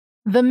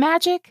The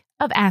magic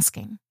of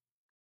asking.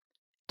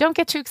 Don't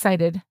get too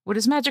excited. What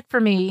is magic for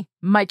me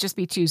might just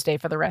be Tuesday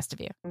for the rest of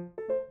you.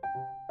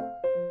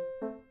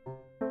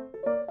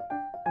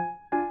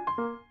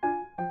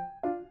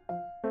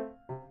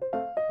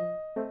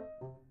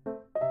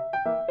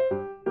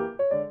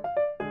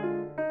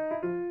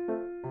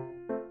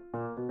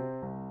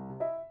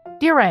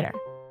 Dear writer,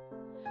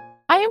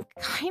 I am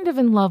kind of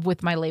in love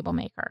with my label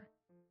maker.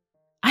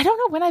 I don't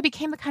know when I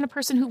became the kind of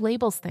person who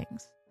labels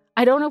things.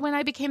 I don't know when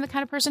I became the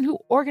kind of person who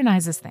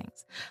organizes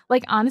things.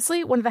 Like,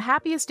 honestly, one of the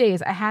happiest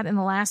days I had in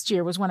the last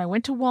year was when I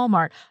went to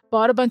Walmart,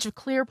 bought a bunch of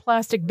clear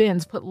plastic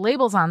bins, put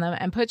labels on them,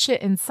 and put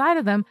shit inside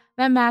of them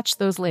that matched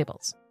those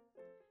labels.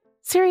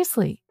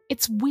 Seriously,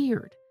 it's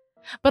weird.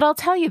 But I'll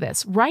tell you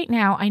this, right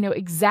now I know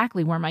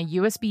exactly where my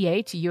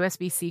USB-A to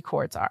USB-C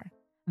cords are.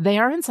 They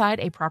are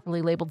inside a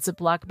properly labeled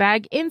Ziploc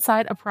bag,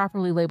 inside a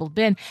properly labeled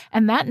bin,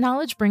 and that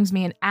knowledge brings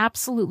me an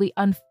absolutely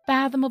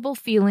unfathomable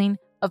feeling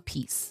of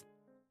peace.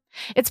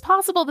 It's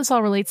possible this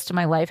all relates to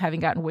my life having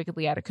gotten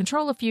wickedly out of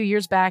control a few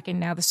years back, and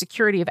now the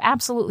security of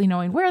absolutely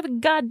knowing where the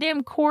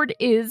goddamn cord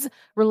is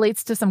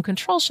relates to some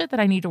control shit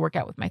that I need to work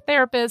out with my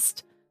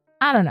therapist.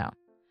 I don't know.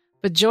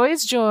 But joy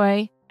is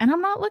joy, and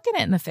I'm not looking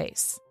it in the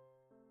face.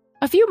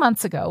 A few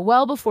months ago,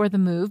 well before the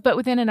move, but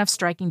within enough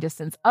striking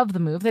distance of the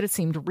move that it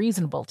seemed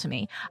reasonable to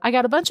me, I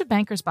got a bunch of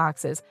bankers'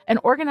 boxes and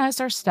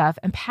organized our stuff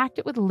and packed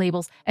it with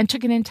labels and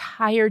took an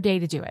entire day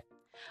to do it.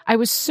 I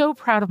was so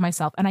proud of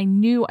myself, and I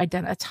knew I'd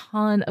done a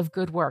ton of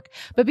good work.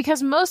 But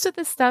because most of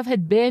this stuff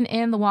had been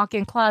in the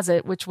walk-in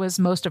closet, which was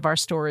most of our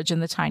storage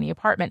in the tiny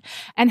apartment,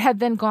 and had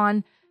then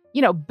gone,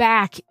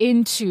 back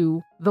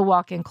into the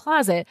walk-in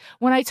closet,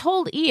 when I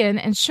told Ian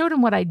and showed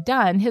him what I'd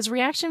done, his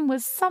reaction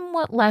was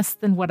somewhat less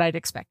than what I'd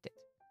expected.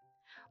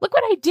 "Look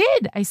what I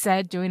did," I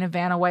said, doing a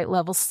Vanna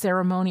White-level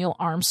ceremonial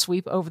arm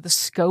sweep over the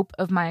scope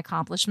of my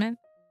accomplishment.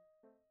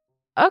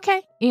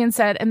 "Okay," Ian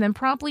said, and then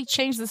promptly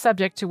changed the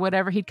subject to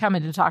whatever he'd come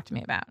in to talk to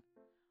me about.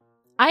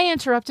 I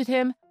interrupted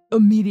him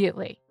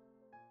immediately.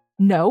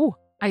 "No,"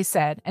 I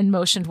said, and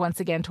motioned once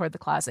again toward the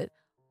closet.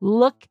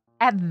 "Look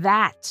at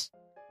that."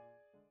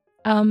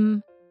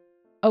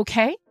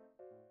 Okay?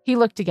 He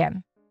looked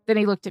again. Then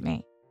he looked at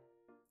me.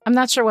 I'm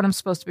not sure what I'm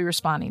supposed to be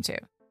responding to.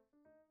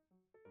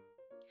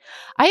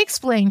 I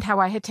explained how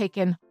I had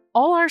taken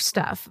all our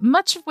stuff,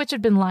 much of which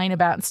had been lying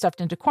about and stuffed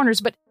into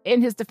corners, but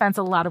in his defense,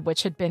 a lot of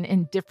which had been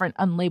in different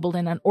unlabeled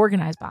and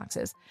unorganized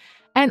boxes,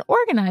 and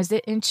organized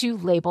it into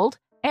labeled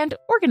and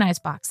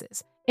organized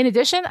boxes. In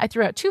addition, I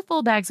threw out 2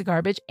 full bags of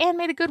garbage and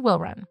made a Goodwill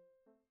run.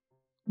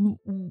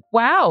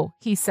 "Wow,"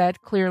 he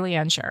said, clearly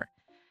unsure.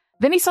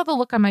 Then he saw the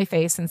look on my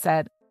face and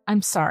said,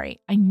 "I'm sorry.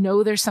 I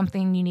know there's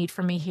something you need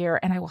from me here,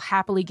 and I will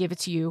happily give it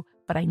to you,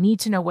 but I need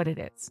to know what it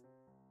is."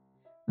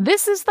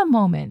 This is the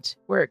moment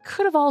where it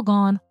could have all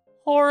gone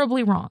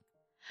horribly wrong.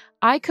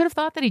 I could have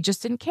thought that he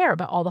just didn't care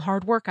about all the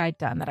hard work I'd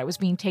done, that I was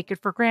being taken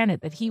for granted,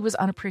 that he was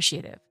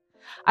unappreciative.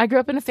 I grew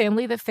up in a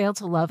family that failed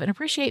to love and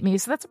appreciate me,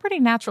 so that's a pretty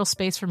natural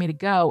space for me to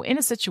go in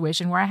a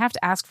situation where I have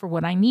to ask for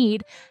what I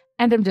need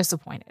and am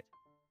disappointed.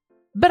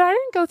 But I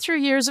didn't go through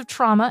years of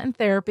trauma and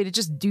therapy to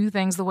just do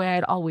things the way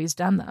I'd always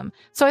done them.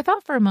 So I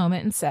thought for a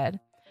moment and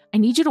said, "I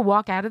need you to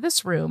walk out of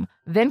this room,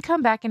 then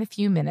come back in a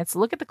few minutes,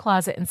 look at the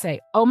closet and say,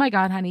 'Oh my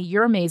God, honey,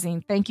 you're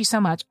amazing. Thank you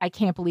so much. I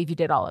can't believe you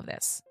did all of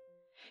this.'"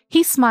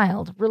 He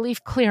smiled,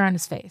 relief clear on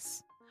his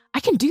face. "I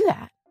can do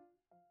that."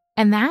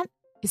 And that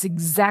is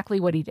exactly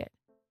what he did.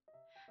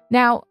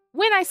 Now,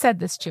 when I said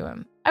this to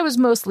him, I was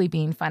mostly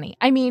being funny.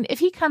 I mean, if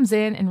he comes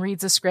in and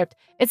reads a script,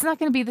 it's not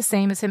going to be the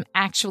same as him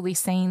actually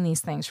saying these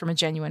things from a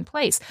genuine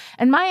place.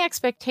 And my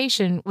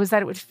expectation was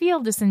that it would feel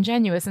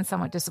disingenuous and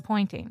somewhat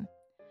disappointing.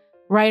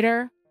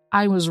 Writer,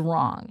 I was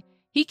wrong.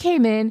 He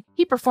came in,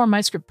 he performed my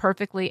script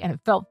perfectly, and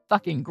it felt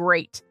fucking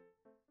great.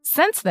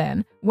 Since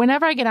then,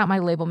 whenever I get out my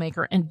label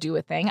maker and do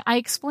a thing, I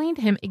explain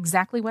to him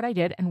exactly what I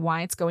did and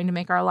why it's going to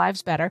make our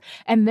lives better,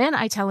 and then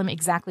I tell him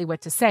exactly what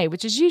to say,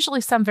 which is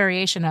usually some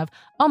variation of,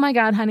 "Oh my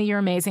God, honey, you're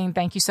amazing,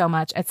 thank you so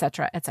much,"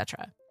 etc.,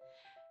 etc.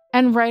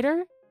 And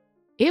writer,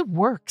 it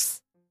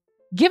works.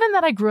 Given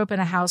that I grew up in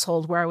a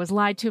household where I was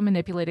lied to and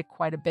manipulated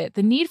quite a bit,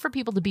 the need for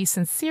people to be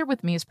sincere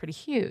with me is pretty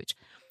huge.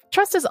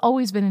 Trust has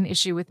always been an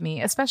issue with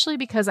me, especially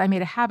because I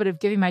made a habit of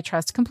giving my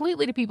trust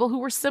completely to people who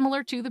were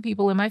similar to the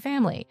people in my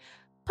family.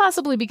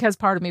 Possibly because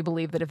part of me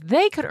believed that if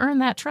they could earn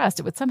that trust,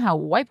 it would somehow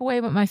wipe away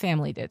what my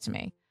family did to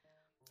me.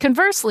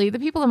 Conversely, the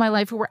people in my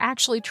life who were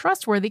actually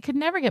trustworthy could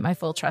never get my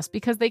full trust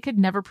because they could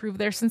never prove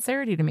their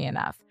sincerity to me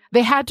enough.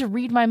 They had to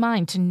read my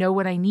mind to know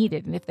what I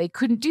needed, and if they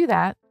couldn't do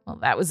that, well,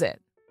 that was it.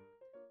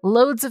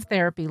 Loads of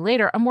therapy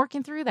later, I'm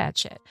working through that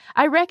shit.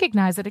 I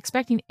recognize that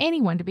expecting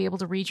anyone to be able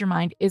to read your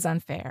mind is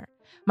unfair.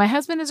 My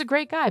husband is a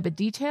great guy, but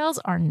details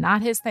are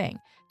not his thing.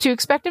 To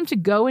expect him to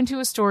go into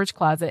a storage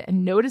closet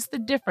and notice the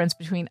difference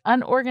between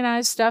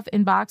unorganized stuff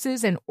in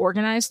boxes and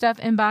organized stuff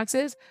in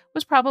boxes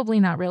was probably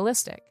not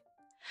realistic.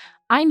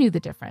 I knew the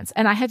difference,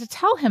 and I had to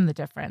tell him the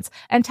difference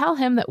and tell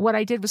him that what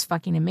I did was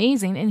fucking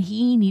amazing, and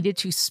he needed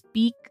to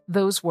speak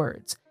those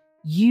words.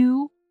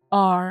 You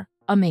are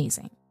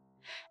amazing.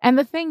 And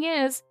the thing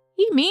is,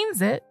 he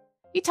means it.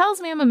 He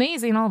tells me I'm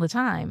amazing all the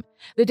time.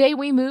 The day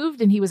we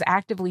moved and he was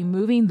actively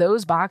moving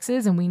those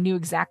boxes and we knew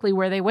exactly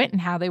where they went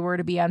and how they were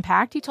to be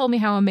unpacked, he told me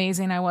how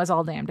amazing I was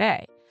all damn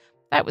day.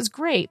 That was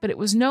great, but it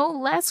was no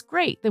less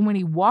great than when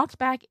he walked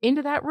back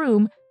into that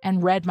room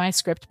and read my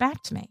script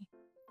back to me.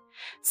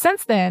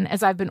 Since then,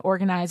 as I've been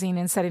organizing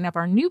and setting up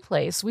our new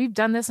place, we've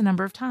done this a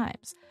number of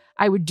times.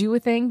 I would do a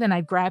thing, then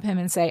I'd grab him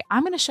and say,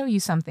 I'm going to show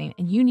you something,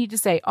 and you need to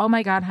say, oh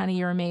my God, honey,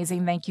 you're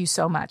amazing, thank you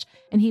so much.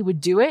 And he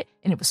would do it,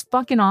 and it was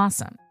fucking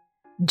awesome.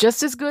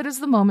 Just as good as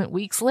the moment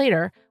weeks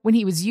later when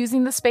he was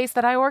using the space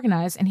that I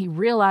organized and he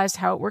realized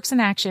how it works in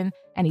action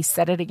and he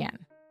said it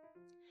again.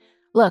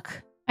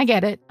 Look, I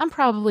get it. I'm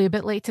probably a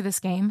bit late to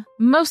this game.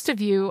 Most of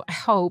you, I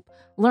hope,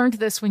 learned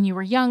this when you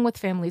were young with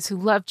families who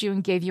loved you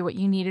and gave you what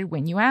you needed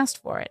when you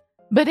asked for it.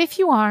 But if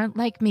you are,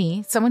 like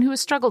me, someone who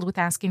has struggled with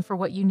asking for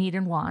what you need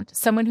and want,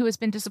 someone who has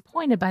been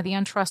disappointed by the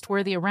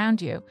untrustworthy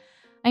around you,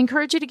 I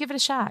encourage you to give it a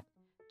shot.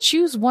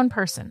 Choose one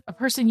person, a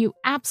person you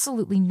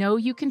absolutely know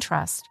you can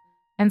trust,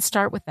 and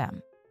start with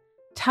them.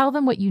 Tell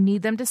them what you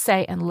need them to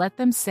say and let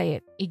them say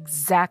it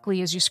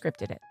exactly as you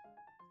scripted it.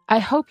 I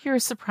hope you're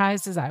as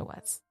surprised as I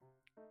was.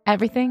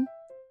 Everything,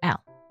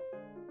 Elle.